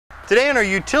Today on our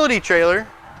utility trailer,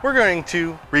 we're going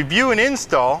to review and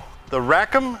install the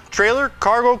PackEm Trailer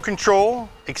Cargo Control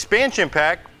Expansion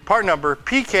Pack, part number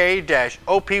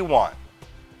PK-OP1.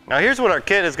 Now here's what our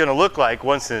kit is going to look like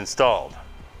once it's installed.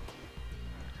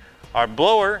 Our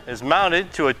blower is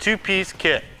mounted to a two-piece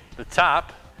kit. The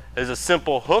top is a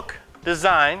simple hook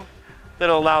design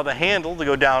that'll allow the handle to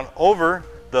go down over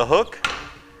the hook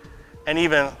and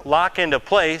even lock into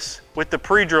place with the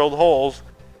pre-drilled holes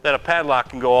that a padlock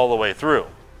can go all the way through.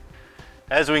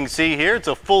 As we can see here, it's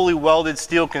a fully welded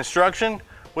steel construction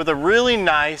with a really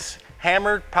nice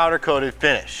hammered powder coated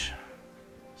finish.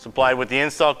 Supplied with the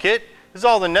install kit is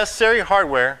all the necessary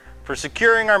hardware for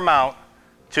securing our mount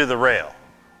to the rail.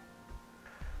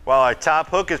 While our top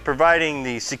hook is providing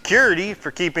the security for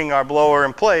keeping our blower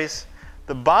in place,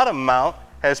 the bottom mount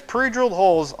has pre-drilled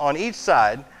holes on each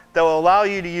side that will allow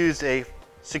you to use a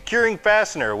securing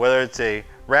fastener, whether it's a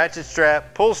ratchet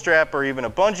strap, pull strap, or even a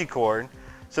bungee cord,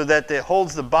 so that it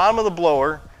holds the bottom of the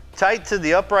blower tight to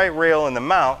the upright rail in the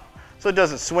mount so it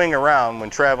doesn't swing around when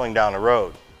traveling down the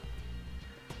road.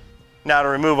 Now to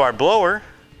remove our blower,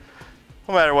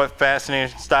 no matter what fastening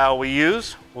style we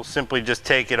use, we'll simply just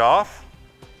take it off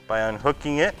by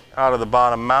unhooking it out of the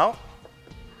bottom mount.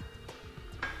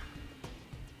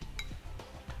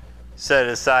 Set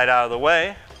it aside out of the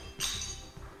way.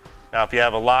 Now if you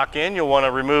have a lock in, you'll want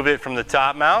to remove it from the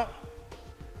top mount.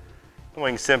 We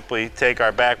can simply take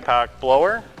our backpack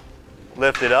blower,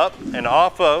 lift it up and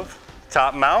off of the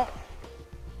top mount,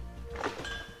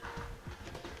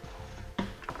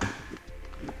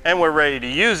 and we're ready to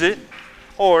use it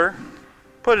or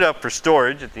put it up for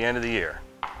storage at the end of the year.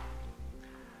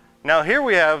 Now here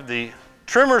we have the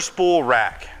trimmer spool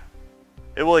rack.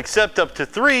 It will accept up to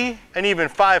 3 and even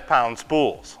 5 pound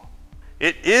spools.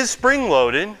 It is spring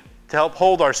loaded to help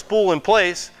hold our spool in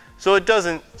place so it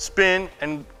doesn't spin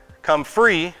and come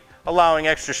free, allowing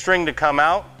extra string to come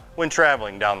out when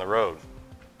traveling down the road.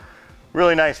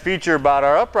 Really nice feature about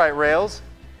our upright rails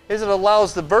is it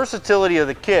allows the versatility of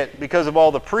the kit because of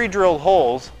all the pre-drilled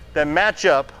holes that match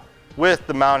up with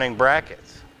the mounting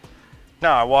brackets.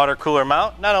 Now our water cooler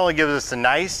mount not only gives us a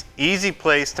nice, easy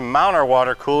place to mount our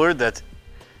water cooler that's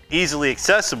easily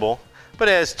accessible, but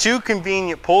it has 2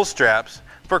 convenient pull straps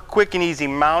for quick and easy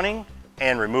mounting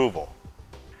and removal.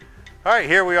 All right,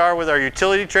 here we are with our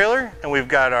utility trailer and we've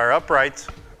got our uprights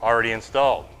already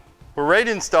installed. We're ready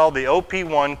to install the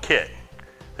OP1 kit.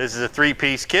 This is a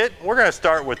 3-piece kit. We're going to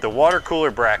start with the water cooler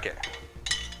bracket.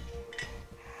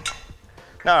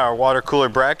 Now our water cooler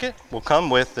bracket will come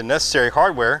with the necessary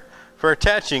hardware for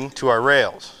attaching to our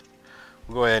rails.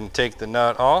 We'll go ahead and take the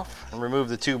nut off and remove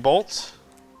the 2 bolts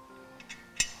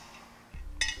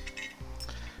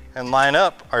and line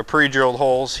up our pre-drilled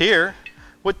holes here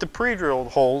with the pre-drilled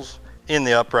holes in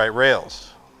the upright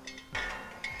rails.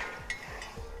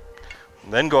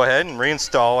 Then go ahead and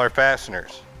reinstall our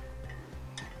fasteners.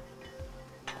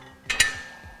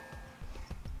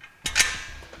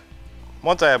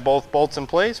 Once I have both bolts in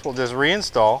place, we'll just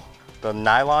reinstall the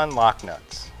nylon lock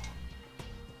nuts.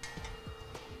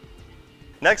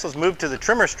 Next, let's move to the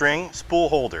trimmer string spool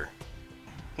holder.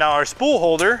 Now our spool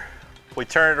holder, if we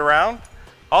turn it around,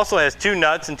 also has 2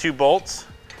 nuts and 2 bolts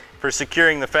for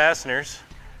securing the fasteners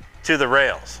to the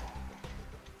rails.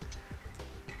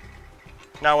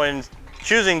 Now when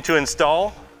choosing to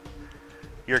install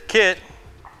your kit,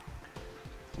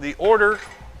 the order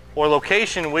or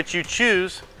location which you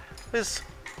choose is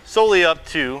solely up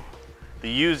to the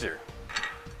user,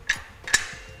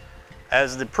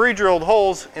 as the pre-drilled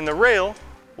holes in the rail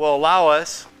will allow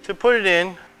us to put it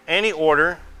in any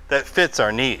order that fits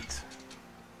our needs.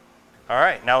 All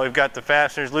right, now we've got the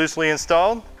fasteners loosely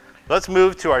installed. Let's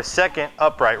move to our second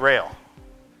upright rail.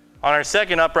 On our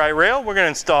second upright rail, we're going to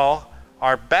install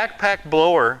our backpack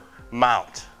blower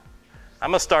mount. I'm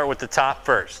going to start with the top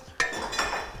first.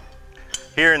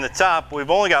 Here in the top,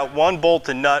 we've only got 1 bolt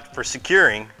and nut for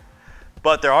securing,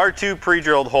 but there are 2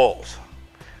 pre-drilled holes.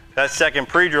 That second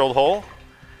pre-drilled hole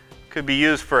could be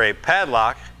used for a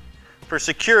padlock for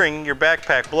securing your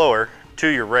backpack blower to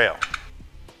your rail.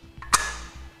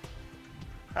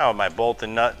 Now with my bolt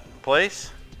and nut in place,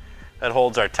 that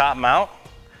holds our top mount.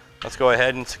 Let's go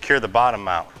ahead and secure the bottom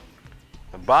mount.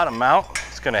 The bottom mount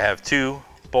is going to have 2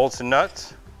 bolts and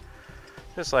nuts,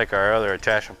 just like our other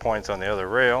attachment points on the other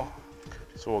rail.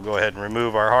 So we'll go ahead and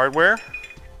remove our hardware,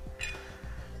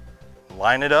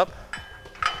 line it up,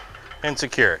 and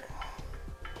secure it.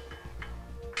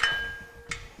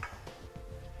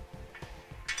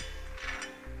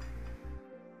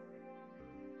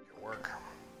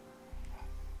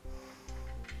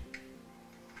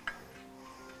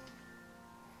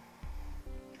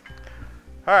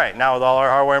 All right, now with all our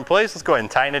hardware in place, let's go ahead and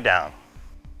tighten it down.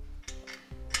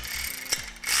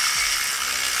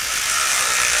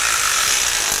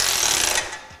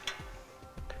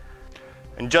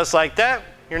 And just like that,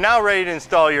 you're now ready to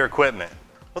install your equipment.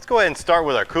 Let's go ahead and start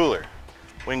with our cooler.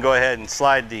 We can go ahead and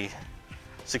slide the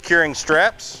securing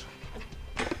straps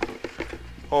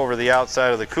over the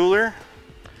outside of the cooler.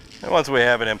 And once we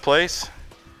have it in place,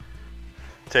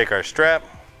 take our strap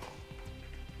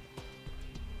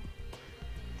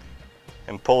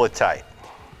and pull it tight.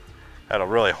 That'll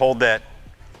really hold that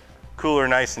cooler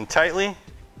nice and tightly.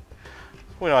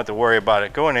 We don't have to worry about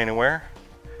it going anywhere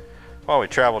while we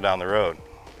travel down the road.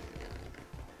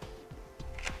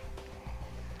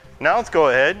 Now let's go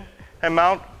ahead and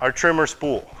mount our trimmer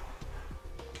spool.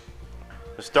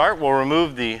 To start, we'll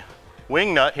remove the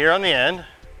wing nut here on the end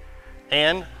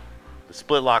and the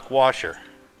split lock washer.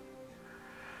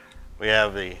 We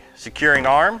have the securing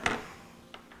arm.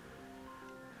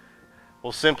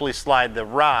 We'll simply slide the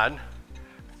rod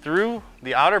through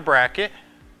the outer bracket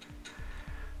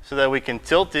so that we can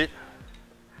tilt it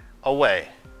away.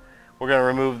 We're going to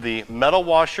remove the metal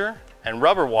washer and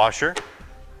rubber washer,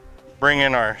 bring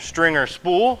in our stringer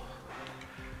spool,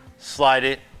 slide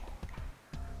it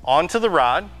onto the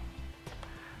rod,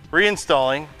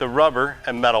 reinstalling the rubber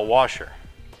and metal washer.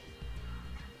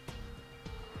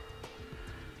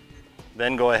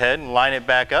 Then go ahead and line it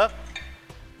back up,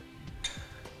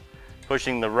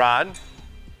 pushing the rod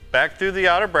back through the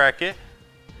outer bracket,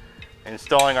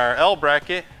 installing our L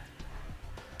bracket,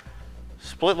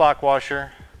 split lock washer,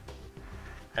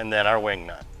 and then our wing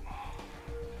nut.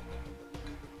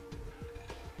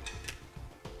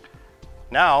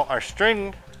 Now our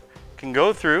string can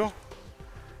go through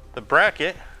the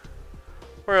bracket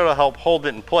where it'll help hold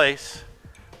it in place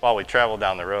while we travel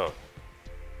down the road.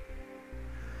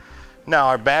 Now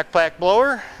our backpack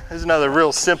blower is another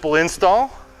real simple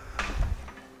install.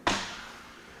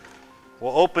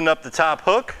 We'll open up the top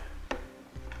hook,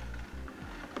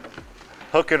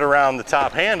 hook it around the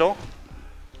top handle,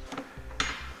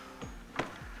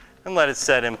 and let it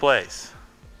set in place.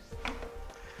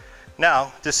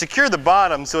 Now, to secure the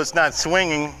bottom so it's not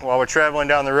swinging while we're traveling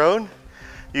down the road,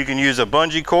 you can use a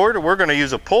bungee cord, or we're going to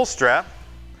use a pull strap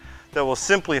that will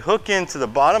simply hook into the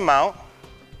bottom mount,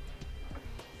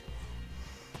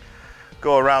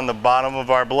 go around the bottom of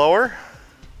our blower,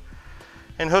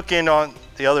 and hook in on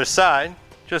the other side,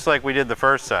 just like we did the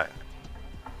first side.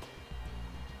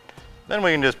 Then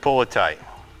we can just pull it tight.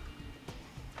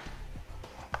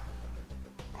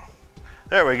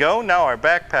 There we go. Now our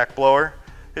backpack blower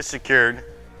is secured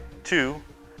to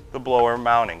the blower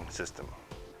mounting system.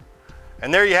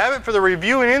 And there you have it for the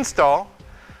review and install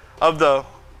of the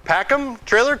PackEm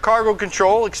Trailer Cargo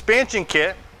Control Expansion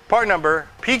Kit, part number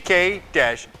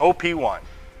PK-OP1.